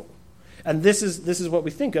beautiful. And this is what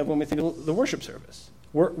we think of when we think of the worship service.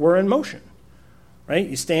 We're in motion, right?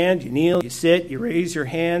 You stand, you kneel, you sit, you raise your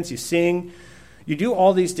hands, you sing. You do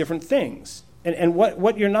all these different things. And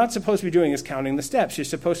what you're not supposed to be doing is counting the steps. You're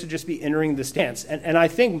supposed to just be entering this dance. And I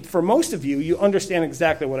think for most of you, you understand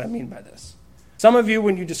exactly what I mean by this. Some of you,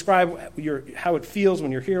 when you describe how it feels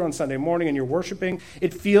when you're here on Sunday morning and you're worshiping,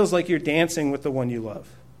 it feels like you're dancing with the one you love.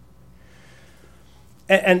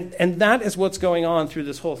 And that is what's going on through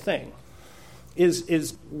this whole thing.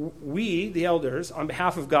 Is we, the elders, on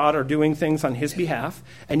behalf of God, are doing things on his behalf,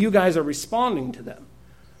 and you guys are responding to them.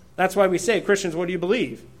 That's why we say, Christians, what do you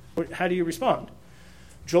believe? How do you respond?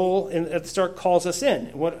 Joel at the start calls us in.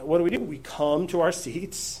 What do? We come to our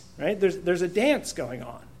seats, right? There's a dance going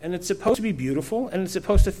on, and it's supposed to be beautiful, and it's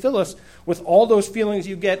supposed to fill us with all those feelings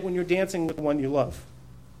you get when you're dancing with the one you love.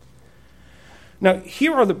 Now,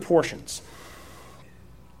 here are the portions.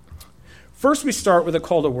 First, we start with a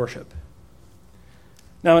call to worship.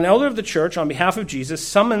 Now, an elder of the church, on behalf of Jesus,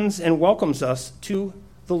 summons and welcomes us to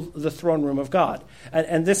the throne room of God.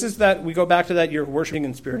 And this is that, we go back to that, you're worshiping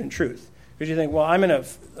in spirit and truth. Because you think, well,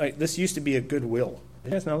 this used to be a Goodwill. Did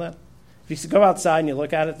you guys know that? If you go outside and you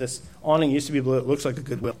look at it, this awning used to be blue. It looks like a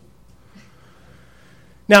Goodwill.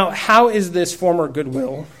 Now, how is this former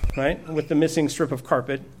Goodwill, right, with the missing strip of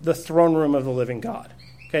carpet, the throne room of the living God?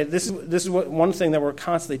 Okay, this is one thing that we're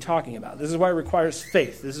constantly talking about. This is why it requires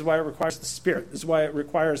faith. This is why it requires the Spirit. This is why it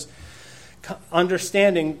requires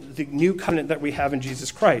understanding the new covenant that we have in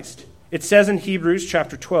Jesus Christ. It says in Hebrews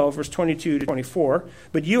chapter 12, verse 22 to 24,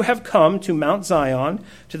 "But you have come to Mount Zion,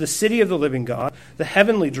 to the city of the living God, the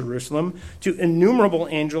heavenly Jerusalem, to innumerable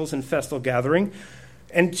angels in festal gathering,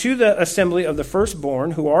 and to the assembly of the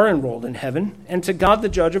firstborn who are enrolled in heaven, and to God the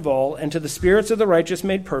judge of all, and to the spirits of the righteous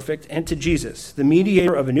made perfect, and to Jesus, the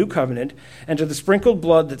mediator of a new covenant, and to the sprinkled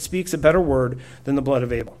blood that speaks a better word than the blood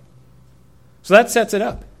of Abel." So that sets it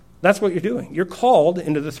up. That's what you're doing. You're called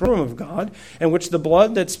into the throne of God, in which the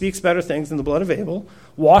blood that speaks better things than the blood of Abel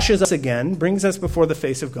washes us again, brings us before the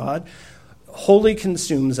face of God, wholly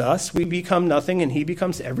consumes us. We become nothing, and he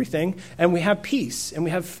becomes everything, and we have peace,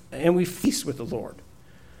 and we feast with the Lord.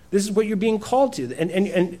 This is what you're being called to.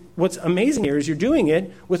 And what's amazing here is you're doing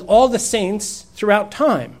it with all the saints throughout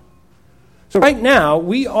time. So right now,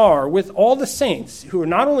 we are with all the saints who are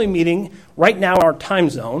not only meeting right now in our time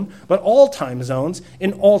zone, but all time zones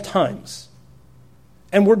in all times.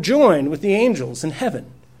 And we're joined with the angels in heaven.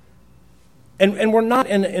 And we're not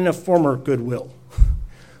in a former Goodwill.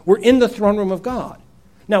 We're in the throne room of God.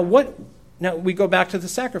 Now, what Now, we go back to the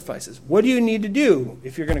sacrifices. What do you need to do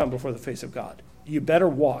if you're going to come before the face of God? You better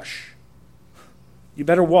wash. You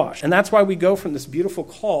better wash. And that's why we go from this beautiful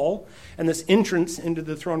call and this entrance into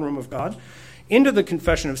the throne room of God, into the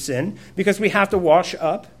confession of sin, because we have to wash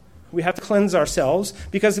up. We have to cleanse ourselves,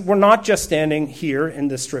 because we're not just standing here in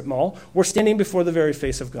this strip mall. We're standing before the very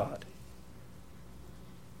face of God.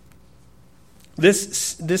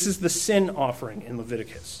 This is the sin offering in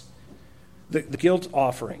Leviticus, the guilt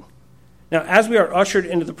offering. Now, as we are ushered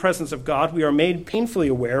into the presence of God, we are made painfully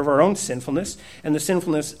aware of our own sinfulness and the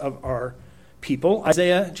sinfulness of our people.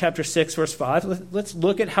 Isaiah chapter 6, verse 5. Let's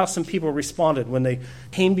look at how some people responded when they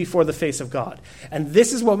came before the face of God. And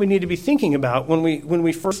this is what we need to be thinking about when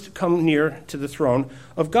we first come near to the throne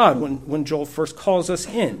of God, when Joel first calls us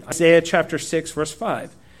in. Isaiah chapter 6, verse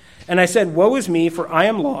 5. And I said, woe is me, for I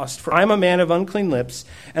am lost, for I am a man of unclean lips,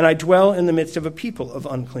 and I dwell in the midst of a people of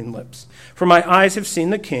unclean lips. For my eyes have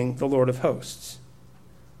seen the King, the Lord of hosts.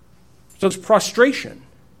 So it's prostration.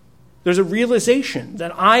 There's a realization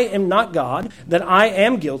that I am not God, that I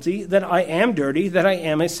am guilty, that I am dirty, that I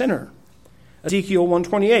am a sinner. Ezekiel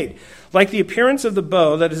 1:28. Like the appearance of the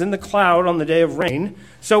bow that is in the cloud on the day of rain,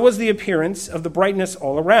 so was the appearance of the brightness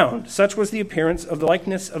all around. Such was the appearance of the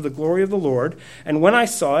likeness of the glory of the Lord. And when I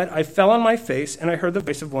saw it, I fell on my face, and I heard the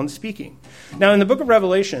voice of one speaking. Now, in the book of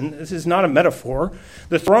Revelation, this is not a metaphor.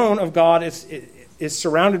 The throne of God is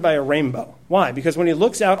surrounded by a rainbow. Why? Because when he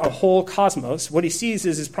looks out on the whole cosmos, what he sees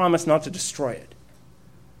is his promise not to destroy it.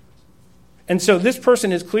 And so this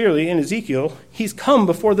person is clearly, in Ezekiel, he's come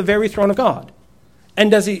before the very throne of God.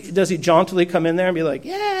 And does he jauntily come in there and be like,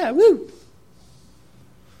 yeah, woo?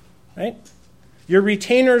 Right? Your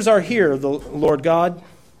retainers are here, the Lord God.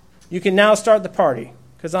 You can now start the party,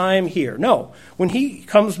 because I am here. No. When he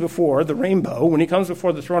comes before the rainbow, when he comes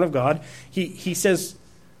before the throne of God, he says,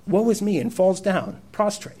 woe is me, and falls down,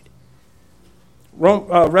 prostrate.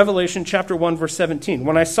 Revelation chapter 1, verse 17.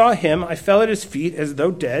 When I saw him, I fell at his feet as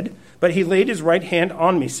though dead, but he laid his right hand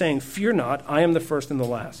on me, saying, fear not, I am the first and the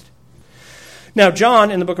last. Now,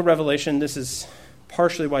 John, in the book of Revelation, this is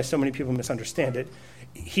partially why so many people misunderstand it.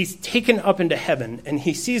 He's taken up into heaven, and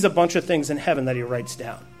he sees a bunch of things in heaven that he writes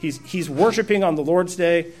down. He's worshiping on the Lord's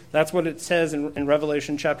day. That's what it says in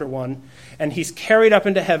Revelation chapter 1. And he's carried up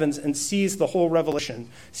into heavens and sees the whole revelation,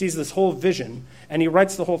 sees this whole vision, and he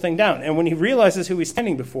writes the whole thing down. And when he realizes who he's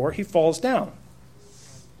standing before, he falls down.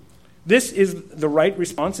 This is the right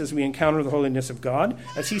response as we encounter the holiness of God,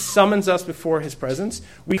 as he summons us before his presence.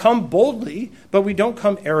 We come boldly, but we don't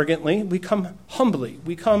come arrogantly. We come humbly.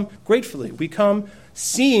 We come gratefully. We come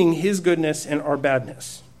seeing his goodness and our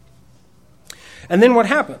badness. And then what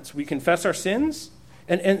happens? We confess our sins,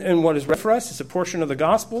 and what is read for us is a portion of the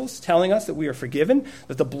Gospels telling us that we are forgiven,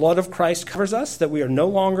 that the blood of Christ covers us, that we are no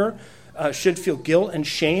longer should feel guilt and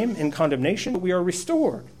shame and condemnation, but we are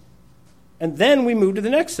restored. And then we move to the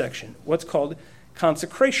next section, what's called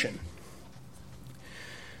consecration.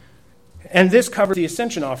 And this covers the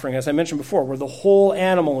ascension offering, as I mentioned before, where the whole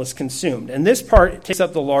animal is consumed. And this part takes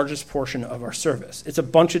up the largest portion of our service. It's a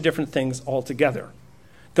bunch of different things all together.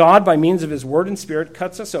 God, by means of his word and spirit,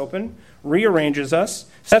 cuts us open, rearranges us,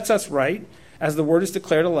 sets us right, as the word is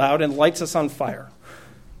declared aloud, and lights us on fire.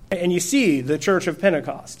 And you see the church of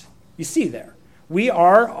Pentecost. You see there. We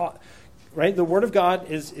are... Right? The word of God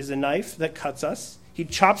is a knife that cuts us. He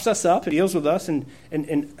chops us up, deals with us, and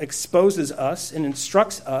exposes us and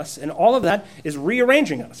instructs us. And all of that is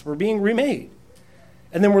rearranging us. We're being remade.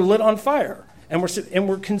 And then we're lit on fire. And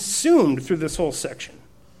we're consumed through this whole section.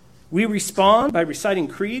 We respond by reciting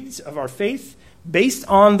creeds of our faith based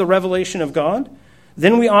on the revelation of God.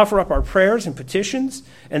 Then we offer up our prayers and petitions.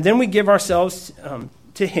 And then we give ourselves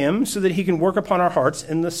to him so that he can work upon our hearts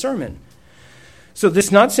in the sermon. So this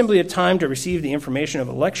is not simply a time to receive the information of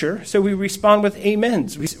a lecture. So we respond with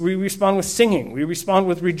amens. We respond with singing. We respond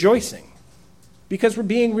with rejoicing. Because we're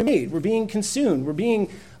being remade. We're being consumed.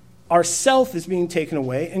 Our self is being taken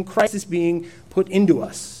away, and Christ is being put into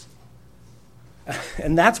us.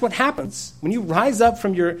 And that's what happens. When you rise up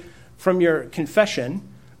from your confession,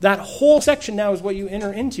 that whole section now is what you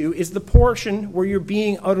enter into, is the portion where you're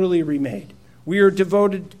being utterly remade. We are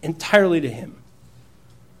devoted entirely to him.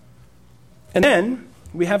 And then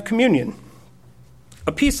we have communion,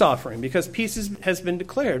 a peace offering, because peace has been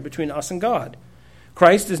declared between us and God.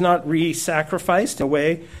 Christ is not re-sacrificed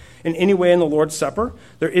in any way in the Lord's Supper.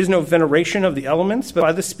 There is no veneration of the elements, but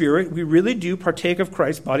by the Spirit, we really do partake of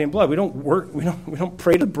Christ's body and blood. We don't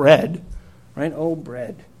pray to bread, right? Oh,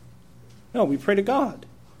 bread. No, we pray to God.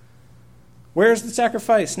 Where's the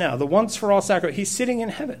sacrifice now? The once for all sacrifice. He's sitting in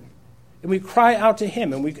heaven, and we cry out to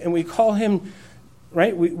him, and we call him.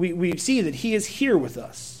 Right? We see that he is here with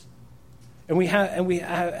us. And we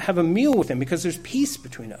have a meal with him because there's peace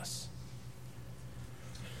between us.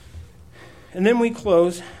 And then we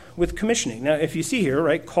close with commissioning. Now, if you see here,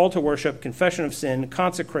 right, call to worship, confession of sin,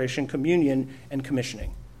 consecration, communion, and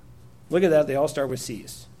commissioning. Look at that. They all start with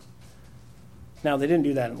C's. Now, they didn't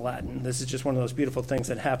do that in Latin. This is just one of those beautiful things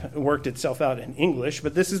that worked itself out in English,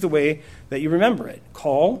 but this is the way that you remember it.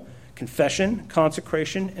 Call, confession,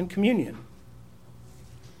 consecration, and communion.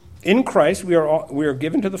 In Christ, we are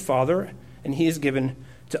given to the Father, and he is given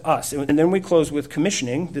to us. And then we close with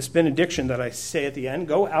commissioning, this benediction that I say at the end.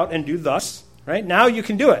 Go out and do thus. Right? Now you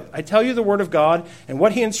can do it. I tell you the word of God and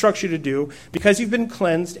what he instructs you to do because you've been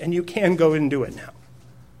cleansed and you can go and do it now.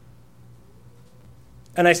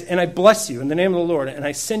 And I bless you in the name of the Lord and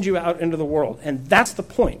I send you out into the world. And that's the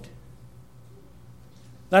point.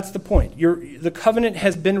 That's the point. The covenant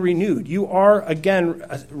has been renewed. You are, again,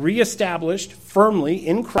 reestablished firmly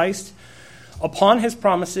in Christ upon his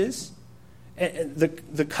promises.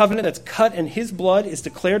 The covenant that's cut in his blood is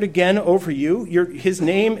declared again over you. His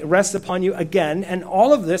name rests upon you again. And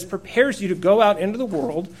all of this prepares you to go out into the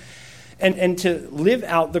world and to live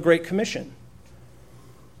out the Great Commission.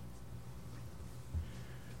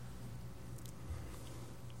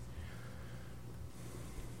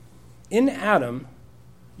 In Adam,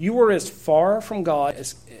 you were as far from God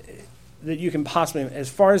that you can possibly, as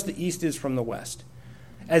far as the east is from the west,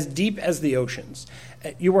 as deep as the oceans.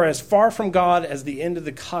 You were as far from God as the end of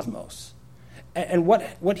the cosmos. And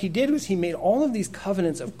what he did was he made all of these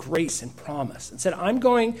covenants of grace and promise and said,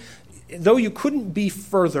 though you couldn't be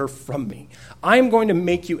further from me, I'm going to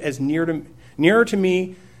make you as nearer to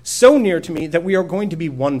me, so near to me that we are going to be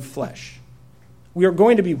one flesh. We are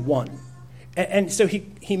going to be one. And so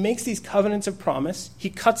he makes these covenants of promise. He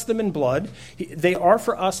cuts them in blood. They are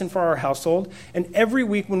for us and for our household. And every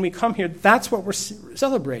week when we come here, that's what we're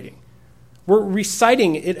celebrating. We're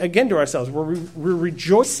reciting it again to ourselves. We're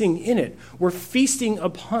rejoicing in it. We're feasting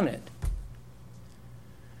upon it.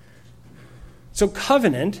 So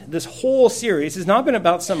covenant, this whole series, has not been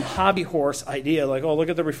about some hobby horse idea like, oh, look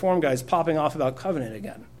at the Reform guys popping off about covenant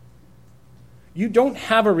again. You don't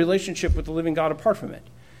have a relationship with the living God apart from it.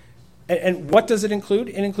 And what does it include?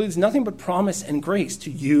 It includes nothing but promise and grace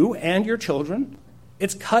to you and your children.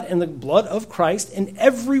 It's cut in the blood of Christ, and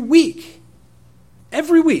every week,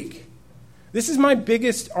 this is my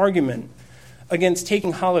biggest argument against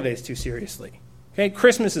taking holidays too seriously. Okay,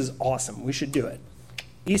 Christmas is awesome. We should do it.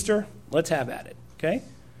 Easter, let's have at it. Okay?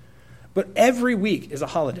 But every week is a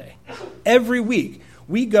holiday. Every week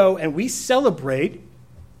we go and we celebrate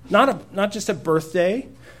not just a birthday,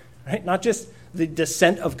 right? Not just the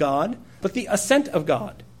descent of God, but the ascent of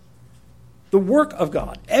God, the work of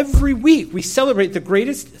God. Every week we celebrate the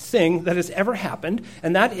greatest thing that has ever happened,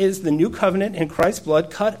 and that is the new covenant in Christ's blood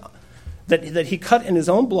that he cut in his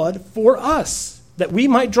own blood for us, that we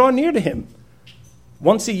might draw near to him.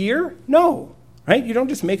 Once a year? No. Right? You don't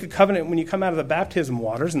just make a covenant when you come out of the baptism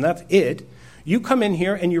waters, and that's it. You come in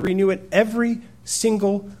here and you renew it every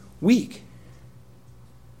single week.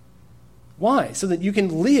 Why? So that you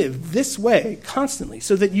can live this way constantly,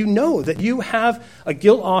 so that you know that you have a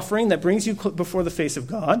guilt offering that brings you before the face of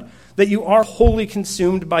God, that you are wholly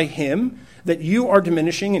consumed by him, that you are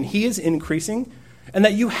diminishing and he is increasing, and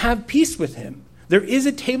that you have peace with him. There is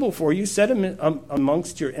a table for you set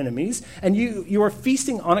amongst your enemies, and you are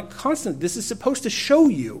feasting on it constantly. This is supposed to show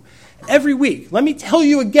you every week. Let me tell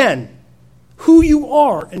you again who you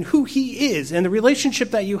are and who he is and the relationship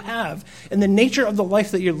that you have and the nature of the life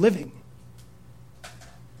that you're living.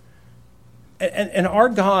 And our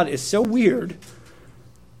God is so weird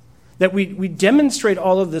that we demonstrate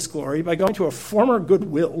all of this glory by going to a former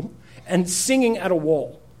Goodwill and singing at a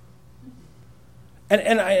wall.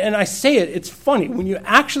 And I say it's funny when you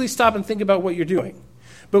actually stop and think about what you're doing.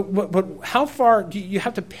 But how far do you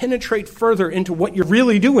have to penetrate further into what you're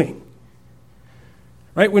really doing?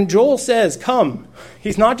 Right? When Joel says, come,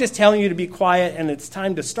 he's not just telling you to be quiet and it's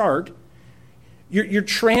time to start. You're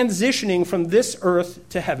transitioning from this earth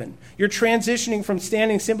to heaven. You're transitioning from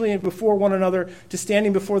standing simply before one another to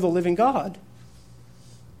standing before the living God.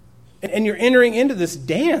 And you're entering into this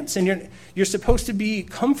dance, and you're supposed to be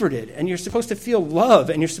comforted, and you're supposed to feel love,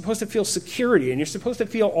 and you're supposed to feel security, and you're supposed to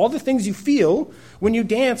feel all the things you feel when you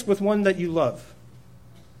dance with one that you love.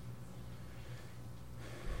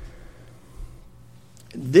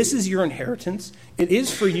 This is your inheritance. It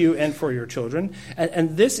is for you and for your children.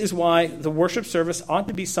 And this is why the worship service ought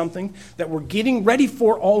to be something that we're getting ready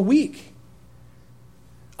for all week.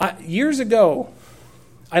 Years ago,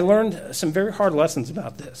 I learned some very hard lessons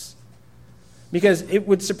about this because it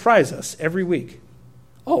would surprise us every week.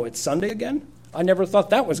 Oh, it's Sunday again? I never thought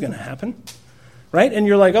that was going to happen. right? And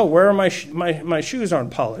you're like, oh, where are my shoes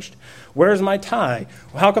aren't polished? Where's my tie?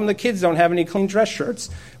 How come the kids don't have any clean dress shirts,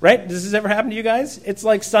 right? Does this ever happen to you guys? It's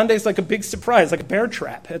like Sunday's like a big surprise, like a bear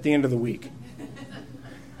trap at the end of the week.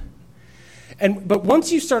 But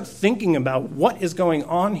once you start thinking about what is going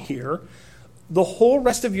on here, the whole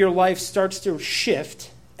rest of your life starts to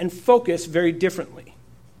shift and focus very differently.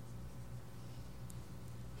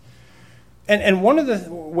 And one of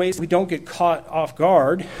the ways we don't get caught off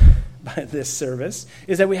guard by this service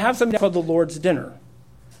is that we have something called the Lord's Dinner.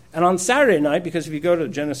 And on Saturday night, because if you go to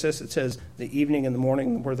Genesis, it says the evening and the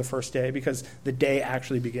morning were the first day, because the day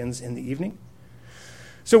actually begins in the evening.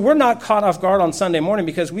 So we're not caught off guard on Sunday morning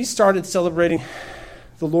because we started celebrating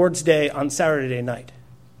the Lord's Day on Saturday night.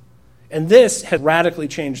 And this has radically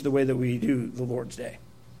changed the way that we do the Lord's Day.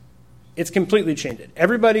 It's completely changed it.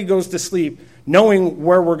 Everybody goes to sleep knowing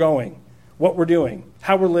where we're going, what we're doing,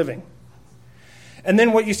 how we're living. And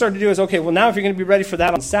then what you start to do is, okay, well, now if you're going to be ready for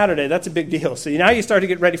that on Saturday, that's a big deal. So now you start to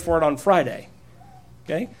get ready for it on Friday.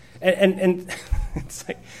 Okay? And it's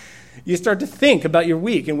like you start to think about your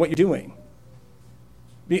week and what you're doing.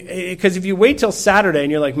 Because if you wait till Saturday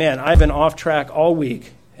and you're like, man, I've been off track all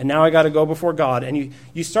week, and now I got to go before God, and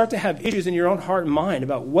you start to have issues in your own heart and mind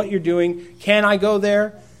about what you're doing. Can I go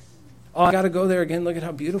there? Oh, I got to go there again. Look at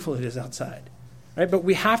how beautiful it is outside. Right? But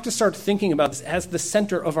we have to start thinking about this as the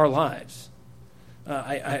center of our lives.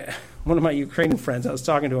 One of my Ukrainian friends, I was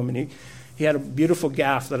talking to him, and he had a beautiful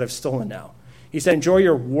gaff that I've stolen now. He said, enjoy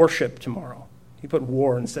your worship tomorrow. He put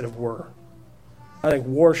war instead of were. I like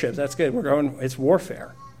worship. That's good. It's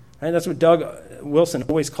warfare. Right? That's what Doug Wilson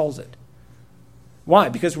always calls it. Why?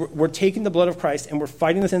 Because we're taking the blood of Christ and we're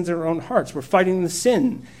fighting the sins in our own hearts. We're fighting the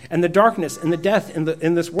sin and the darkness and the death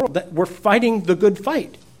in this world. We're fighting the good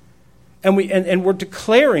fight. And we're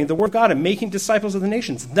declaring the word of God and making disciples of the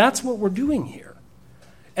nations. That's what we're doing here.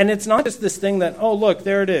 And it's not just this thing that, oh, look,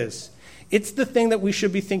 there it is. It's the thing that we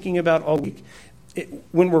should be thinking about all week.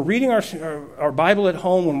 When we're reading our Bible at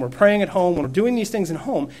home, when we're praying at home, when we're doing these things at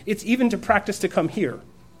home, it's even to practice to come here.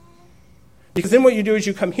 Because then what you do is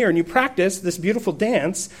you come here and you practice this beautiful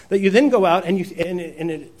dance that you then go out and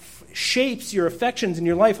it shapes your affections in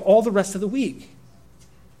your life all the rest of the week.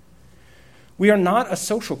 We are not a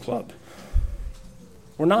social club.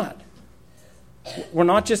 We're not. We're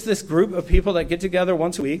not just this group of people that get together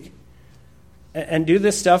once a week and do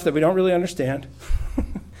this stuff that we don't really understand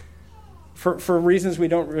for reasons we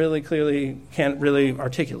don't really can't really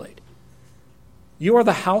articulate. You are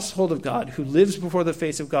the household of God who lives before the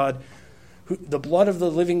face of God. The blood of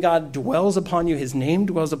the living God dwells upon you. His name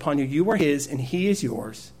dwells upon you. You are his and he is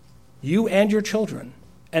yours. You and your children.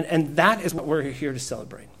 And that is what we're here to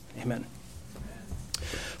celebrate. Amen.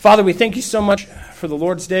 Father, we thank you so much for the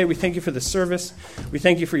Lord's Day. We thank you for the service. We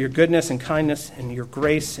thank you for your goodness and kindness and your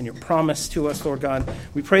grace and your promise to us, Lord God.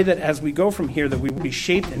 We pray that as we go from here, that we will be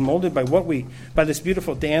shaped and molded by this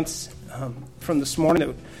beautiful dance from this morning,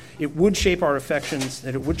 that it would shape our affections,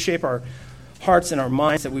 that it would shape our hearts and our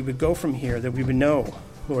minds, that we would go from here, that we would know,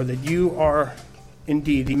 Lord, that you are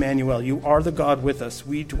indeed Emmanuel. You are the God with us.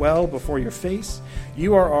 We dwell before your face.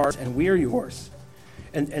 You are ours and we are yours.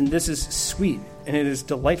 And this is sweet and it is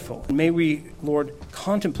delightful. And may we, Lord,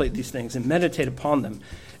 contemplate these things and meditate upon them,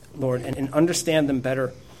 Lord, and understand them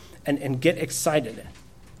better and get excited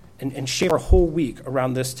and shape our whole week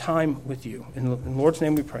around this time with you. In the Lord's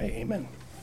name we pray, amen.